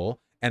enviable,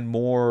 and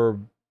more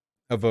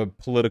of a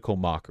political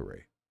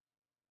mockery.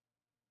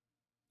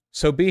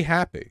 So be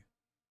happy.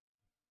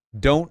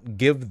 Don't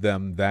give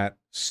them that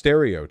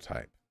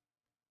stereotype.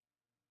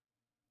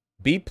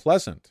 Be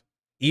pleasant.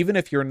 Even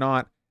if you're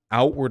not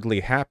outwardly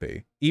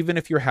happy, even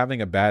if you're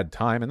having a bad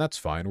time, and that's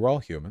fine, we're all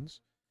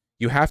humans,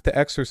 you have to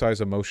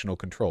exercise emotional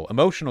control.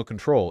 Emotional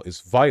control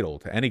is vital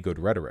to any good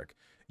rhetoric.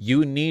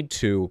 You need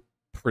to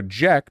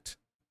project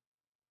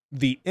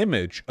the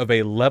image of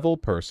a level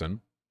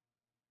person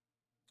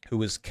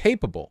who is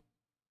capable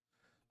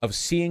of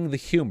seeing the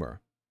humor,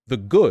 the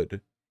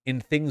good, in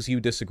things you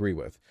disagree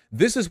with.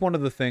 This is one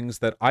of the things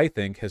that I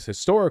think has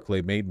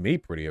historically made me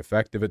pretty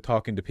effective at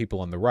talking to people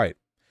on the right.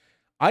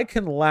 I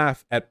can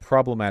laugh at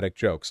problematic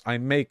jokes. I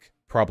make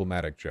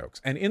problematic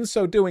jokes. And in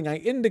so doing, I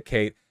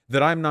indicate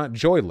that I'm not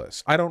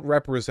joyless. I don't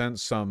represent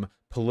some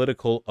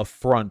political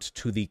affront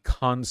to the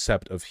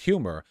concept of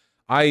humor.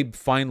 I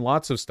find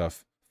lots of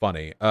stuff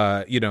funny.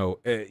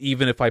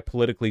 Even if I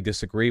politically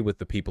disagree with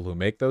the people who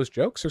make those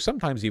jokes, or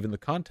sometimes even the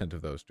content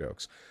of those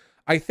jokes,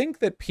 I think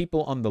that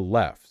people on the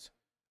left,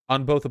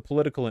 on both a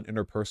political and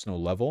interpersonal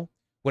level,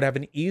 would have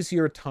an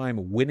easier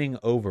time winning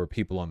over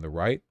people on the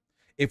right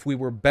if we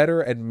were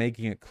better at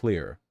making it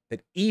clear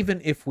that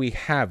even if we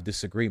have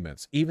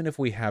disagreements, even if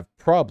we have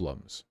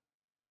problems,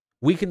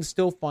 we can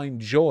still find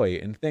joy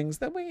in things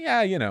that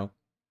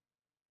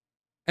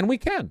and we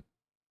can.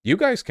 You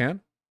guys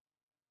can.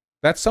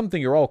 That's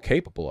something you're all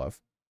capable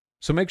of.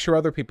 So make sure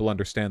other people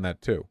understand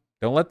that too.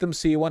 Don't let them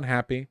see you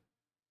unhappy.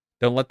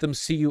 Don't let them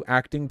see you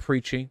acting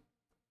preachy.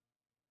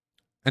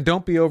 And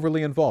don't be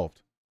overly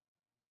involved.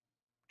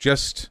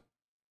 Just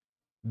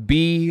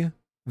be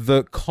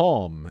the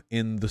calm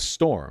in the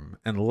storm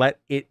and let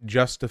it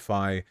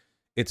justify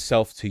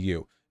itself to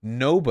you.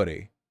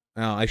 Nobody,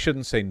 I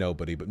shouldn't say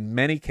nobody, but in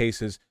many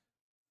cases,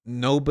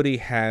 nobody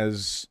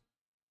has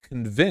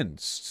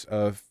convinced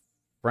a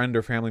friend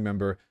or family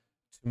member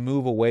to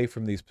move away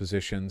from these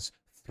positions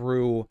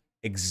through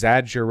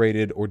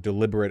exaggerated or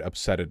deliberate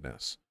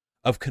upsettedness,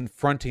 of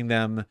confronting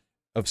them,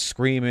 of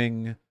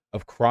screaming,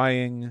 of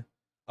crying,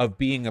 of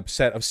being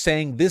upset, of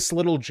saying this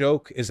little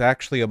joke is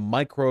actually a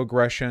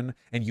microaggression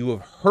and you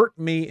have hurt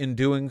me in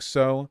doing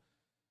so.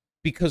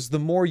 Because the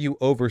more you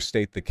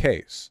overstate the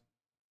case,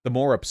 the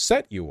more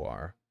upset you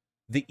are,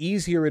 the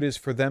easier it is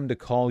for them to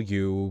call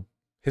you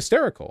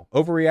hysterical,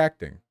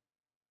 overreacting.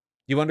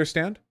 You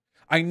understand?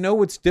 I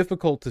know it's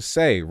difficult to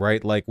say,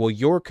 right? Like, well,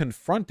 you're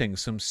confronting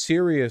some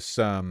serious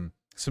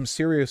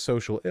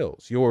social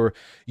ills. You're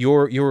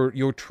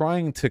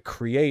trying to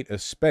create a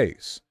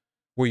space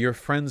where your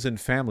friends and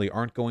family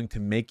aren't going to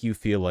make you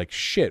feel like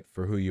shit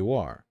for who you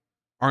are,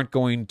 aren't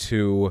going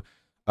to,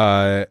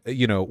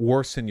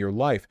 worsen your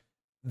life.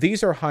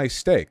 These are high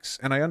stakes,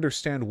 and I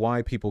understand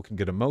why people can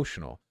get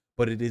emotional,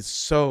 but it is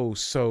so,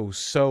 so,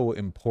 so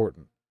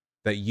important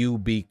that you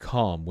be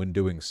calm when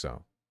doing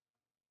so.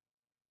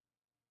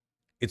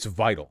 It's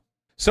vital.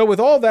 So with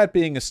all that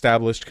being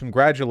established,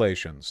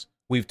 congratulations.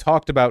 We've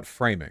talked about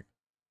framing.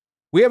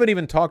 We haven't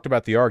even talked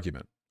about the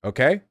argument,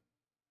 okay?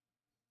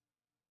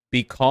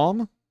 Be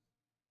calm.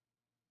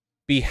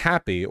 Be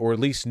happy, or at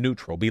least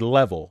neutral. Be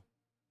level.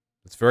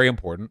 It's very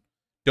important.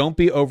 Don't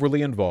be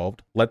overly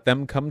involved. Let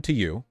them come to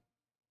you.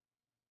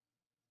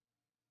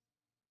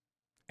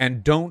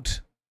 And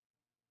don't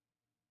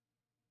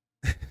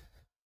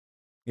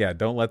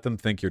let them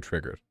think you're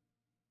triggered.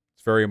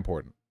 It's very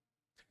important.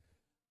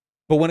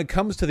 But when it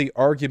comes to the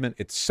argument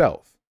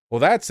itself, well,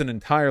 that's an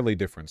entirely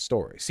different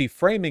story. See,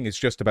 framing is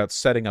just about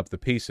setting up the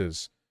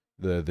pieces,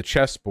 the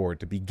chessboard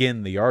to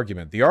begin the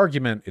argument. The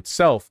argument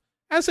itself,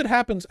 as it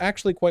happens,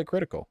 actually quite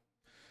critical.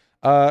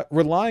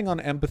 Relying on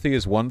empathy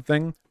is one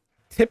thing.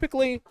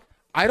 Typically,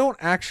 I don't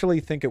actually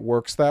think it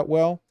works that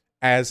well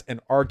as an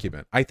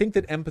argument. I think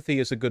that empathy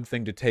is a good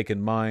thing to take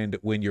in mind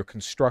when you're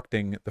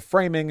constructing the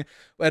framing,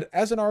 but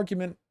as an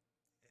argument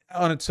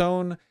on its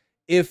own,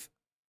 if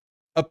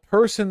a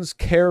person's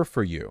care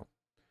for you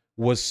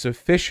was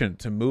sufficient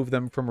to move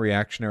them from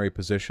reactionary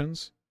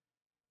positions,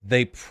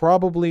 they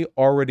probably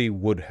already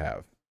would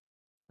have,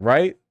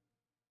 right?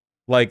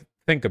 Like,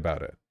 think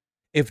about it.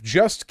 If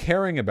just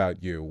caring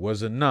about you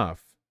was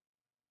enough,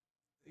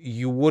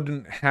 you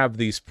wouldn't have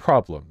these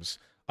problems.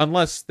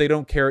 Unless they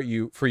don't care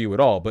for you at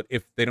all. But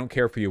if they don't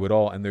care for you at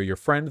all and they're your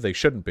friend, they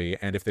shouldn't be.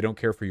 And if they don't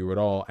care for you at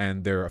all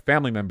and they're a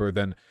family member,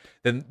 then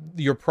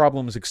your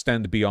problems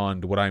extend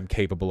beyond what I'm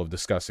capable of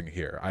discussing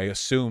here. I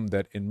assume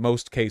that in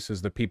most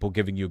cases, the people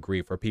giving you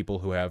grief are people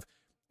who have,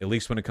 at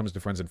least when it comes to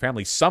friends and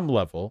family, some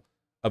level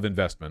of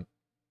investment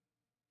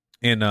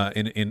in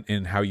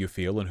how you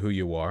feel and who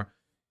you are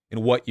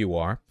and what you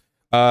are.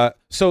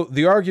 So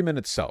the argument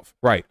itself,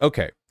 right?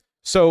 Okay,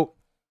 so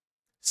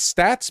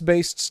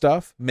stats-based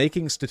stuff,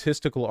 making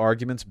statistical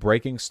arguments,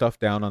 breaking stuff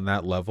down on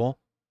that level,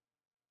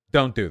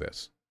 don't do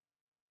this.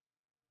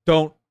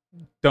 Don't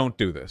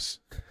do this.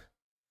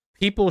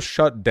 People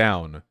shut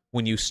down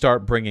when you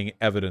start bringing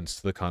evidence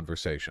to the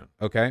conversation,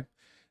 okay?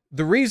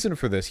 The reason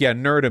for this,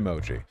 nerd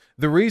emoji.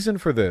 The reason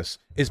for this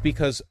is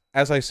because,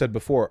 as I said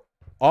before,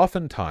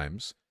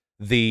 oftentimes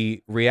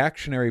the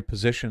reactionary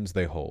positions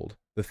they hold,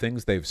 the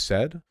things they've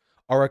said,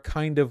 are a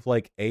kind of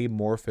like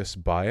amorphous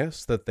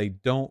bias that they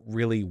don't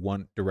really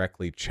want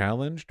directly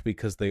challenged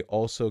because they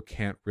also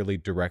can't really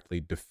directly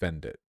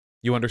defend it.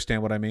 You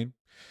understand what I mean?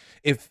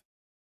 If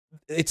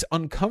it's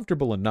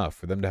uncomfortable enough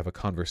for them to have a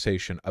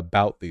conversation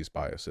about these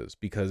biases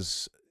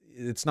because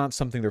it's not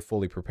something they're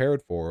fully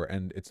prepared for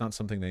and it's not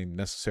something they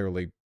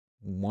necessarily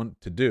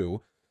want to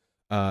do.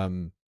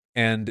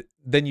 And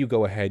then you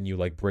go ahead and you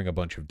like bring a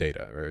bunch of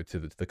data to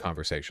the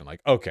conversation. Like,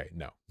 okay,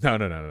 no.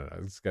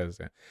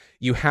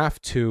 You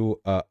have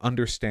to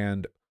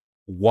understand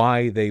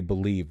why they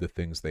believe the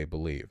things they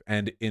believe.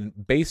 And in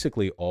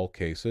basically all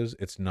cases,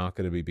 it's not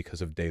going to be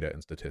because of data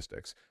and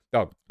statistics.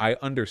 Dog, I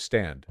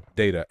understand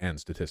data and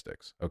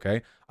statistics,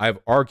 okay? I've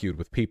argued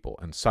with people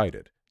and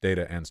cited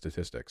data and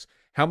statistics.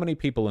 How many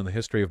people in the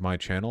history of my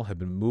channel have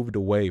been moved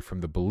away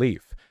from the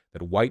belief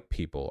that white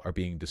people are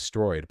being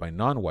destroyed by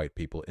non-white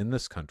people in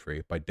this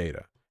country by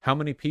data? How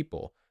many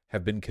people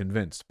have been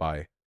convinced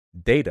by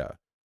data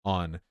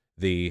on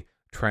the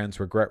trans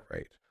regret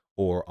rate,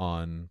 or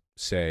on,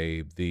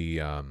 say,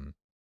 the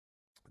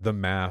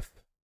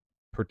math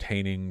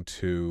pertaining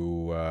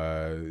to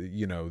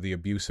the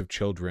abuse of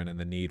children and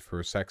the need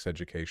for sex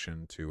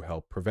education to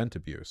help prevent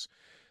abuse?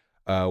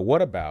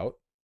 What about,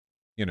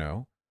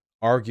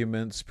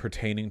 arguments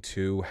pertaining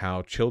to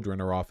how children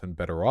are often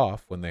better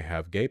off when they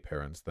have gay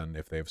parents than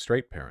if they have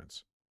straight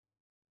parents?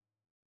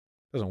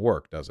 Doesn't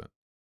work, does it?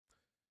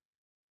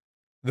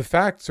 The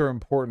facts are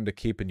important to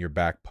keep in your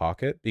back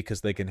pocket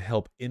because they can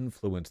help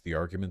influence the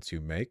arguments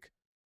you make,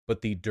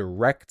 but the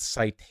direct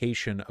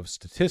citation of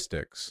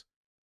statistics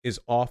is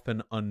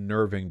often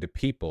unnerving to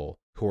people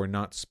who are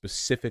not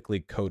specifically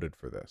coded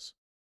for this.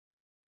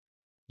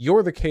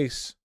 You're the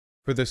case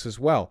for this as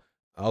well.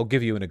 I'll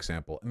give you an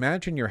example.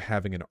 Imagine you're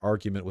having an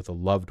argument with a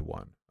loved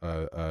one,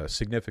 a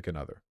significant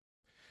other,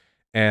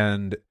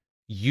 and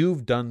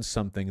you've done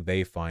something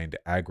they find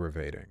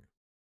aggravating.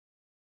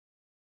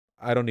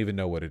 I don't even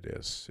know what it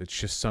is. It's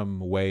just some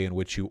way in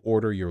which you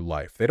order your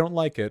life. They don't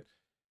like it.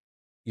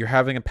 You're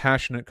having a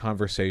passionate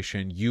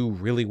conversation. You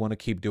really want to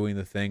keep doing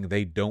the thing.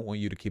 They don't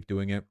want you to keep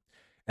doing it.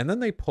 And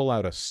then they pull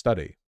out a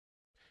study.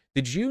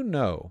 Did you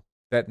know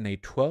that in a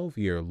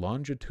 12-year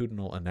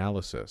longitudinal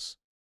analysis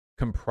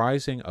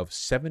comprising of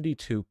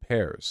 72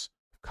 pairs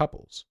of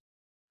couples,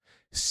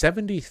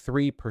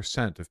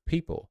 73% of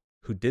people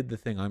who did the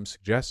thing I'm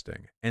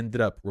suggesting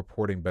ended up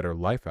reporting better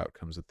life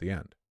outcomes at the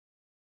end?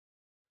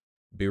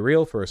 Be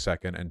real for a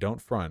second and don't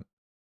front.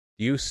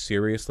 Do you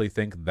seriously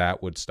think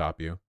that would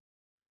stop you?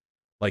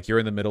 Like, you're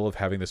in the middle of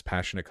having this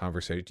passionate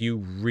conversation. Do you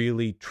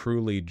really,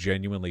 truly,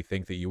 genuinely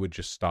think that you would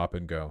just stop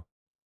and go,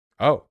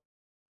 oh,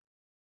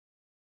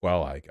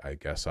 well, I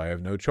guess I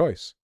have no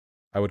choice.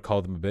 I would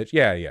call them a bitch.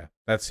 Yeah,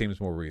 that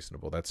seems more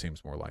reasonable. That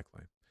seems more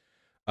likely.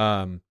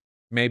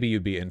 Maybe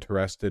you'd be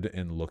interested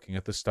in looking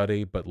at the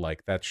study, but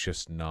like, that's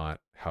just not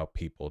how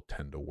people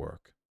tend to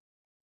work.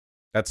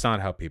 That's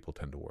not how people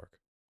tend to work.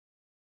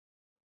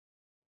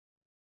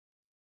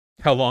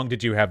 How long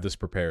did you have this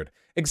prepared?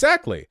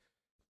 Exactly.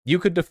 You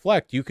could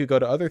deflect. You could go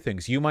to other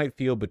things. You might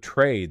feel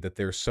betrayed that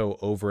they're so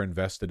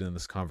over-invested in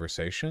this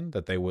conversation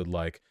that they would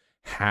like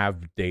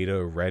have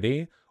data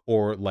ready,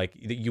 or like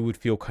that you would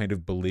feel kind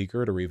of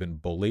beleaguered or even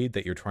bullied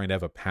that you're trying to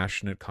have a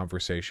passionate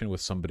conversation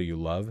with somebody you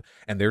love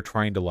and they're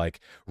trying to like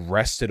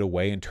wrest it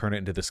away and turn it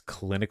into this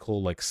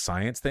clinical like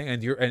science thing,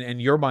 and you're and in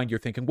your mind you're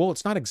thinking, well,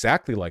 it's not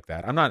exactly like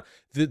that. I'm not,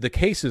 the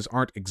cases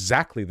aren't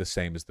exactly the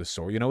same as the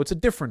story, it's a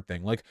different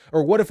thing. Like,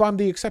 or what if I'm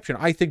the exception?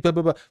 I think blah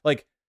blah blah.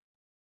 Like,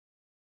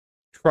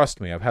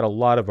 trust me, I've had a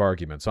lot of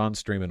arguments on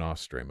stream and off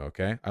stream,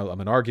 okay?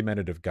 I'm an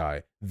argumentative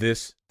guy.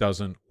 This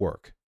doesn't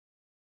work.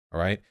 All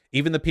right?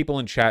 Even the people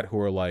in chat who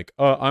are like,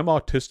 I'm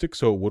autistic,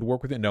 so it would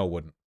work with it. No, it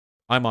wouldn't.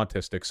 I'm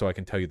autistic, so I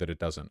can tell you that it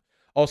doesn't.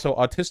 Also,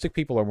 autistic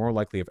people are more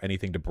likely, if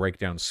anything, to break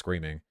down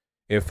screaming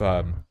if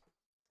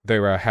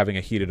they're having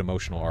a heated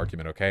emotional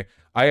argument, okay?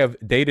 I have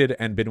dated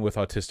and been with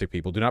autistic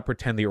people. Do not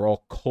pretend that you're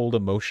all cold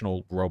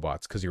emotional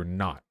robots, because you're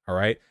not, all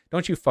right?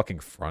 Don't you fucking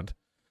front.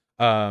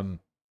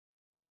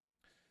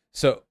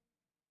 So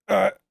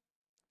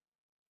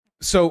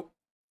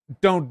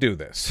don't do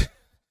this.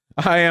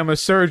 I am a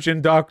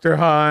surgeon, Dr.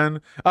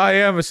 Han. I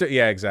am a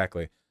yeah,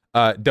 exactly.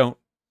 Don't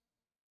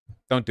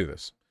do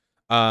this.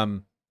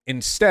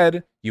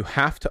 Instead, you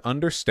have to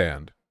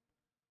understand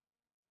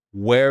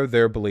where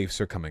their beliefs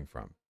are coming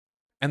from.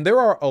 And there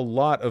are a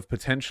lot of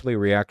potentially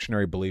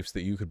reactionary beliefs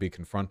that you could be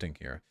confronting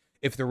here.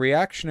 If the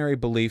reactionary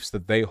beliefs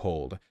that they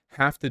hold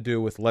have to do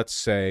with, let's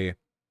say,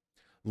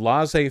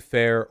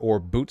 laissez-faire or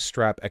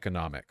bootstrap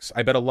economics.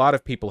 I bet a lot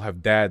of people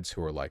have dads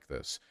who are like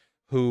this,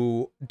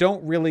 who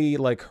don't really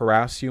like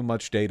harass you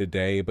much day to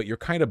day, but you're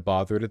kind of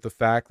bothered at the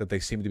fact that they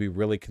seem to be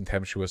really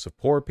contemptuous of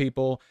poor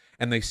people,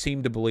 and they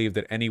seem to believe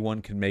that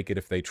anyone can make it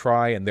if they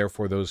try, and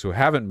therefore those who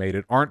haven't made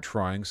it aren't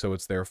trying, so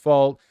it's their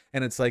fault.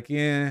 And it's like,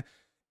 yeah,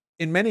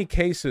 in many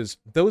cases,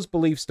 those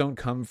beliefs don't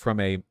come from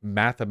a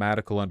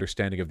mathematical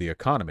understanding of the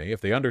economy.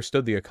 If they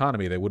understood the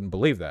economy, they wouldn't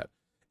believe that.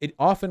 It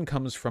often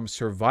comes from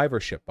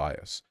survivorship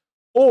bias,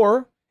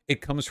 or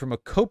it comes from a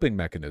coping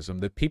mechanism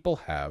that people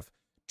have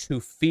to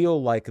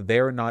feel like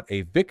they're not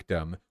a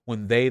victim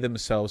when they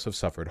themselves have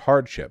suffered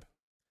hardship.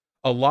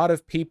 A lot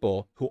of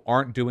people who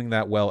aren't doing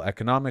that well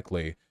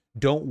economically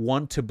don't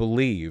want to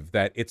believe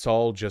that it's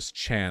all just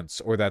chance,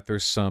 or that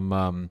there's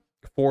some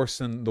force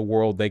in the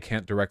world they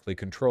can't directly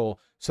control,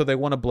 so they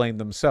want to blame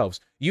themselves.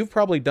 You've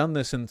probably done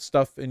this in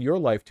stuff in your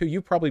life too.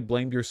 You probably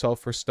blamed yourself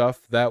for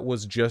stuff that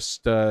was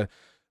just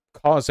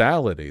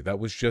causality, that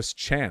was just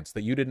chance,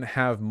 that you didn't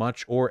have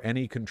much or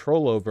any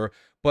control over.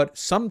 But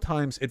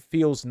sometimes it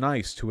feels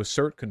nice to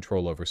assert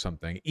control over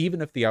something,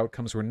 even if the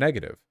outcomes were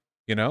negative,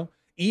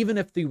 even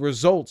if the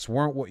results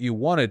weren't what you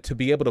wanted, to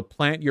be able to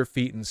plant your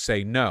feet and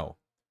say, no,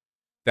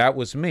 that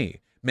was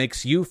me,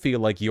 makes you feel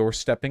like you're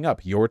stepping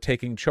up, you're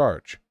taking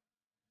charge.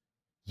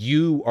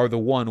 You are the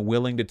one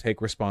willing to take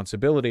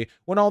responsibility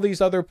when all these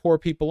other poor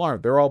people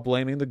aren't. They're all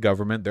blaming the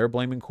government, they're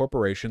blaming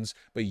corporations,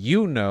 but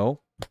you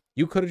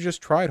could have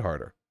just tried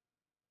harder.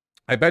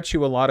 I bet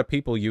you a lot of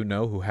people you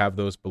know who have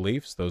those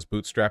beliefs, those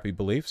bootstrappy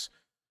beliefs,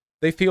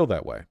 they feel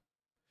that way.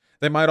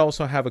 They might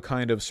also have a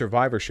kind of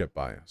survivorship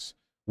bias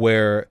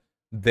where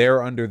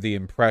they're under the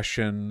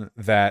impression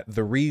that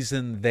the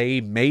reason they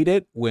made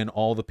it when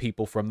all the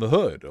people from the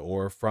hood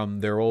or from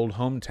their old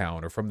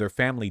hometown or from their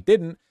family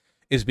didn't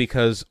is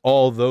because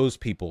all those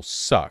people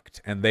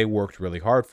sucked and they worked really hard